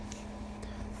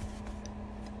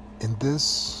In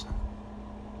this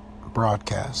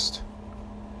broadcast,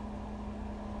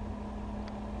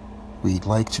 we'd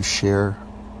like to share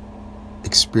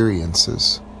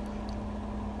experiences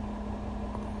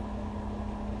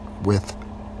with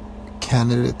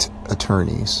candidate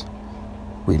attorneys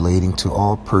relating to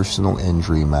all personal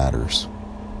injury matters.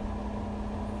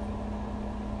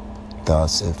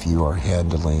 Thus, if you are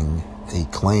handling a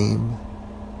claim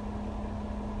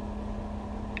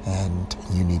and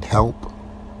you need help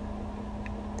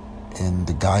in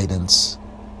the guidance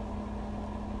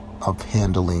of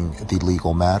handling the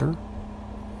legal matter,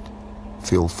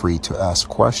 feel free to ask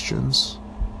questions,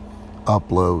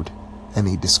 upload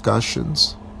any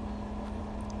discussions,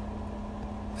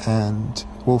 and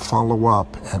we'll follow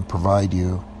up and provide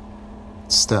you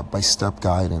step-by-step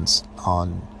guidance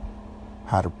on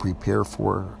how to prepare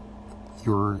for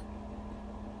your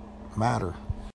matter.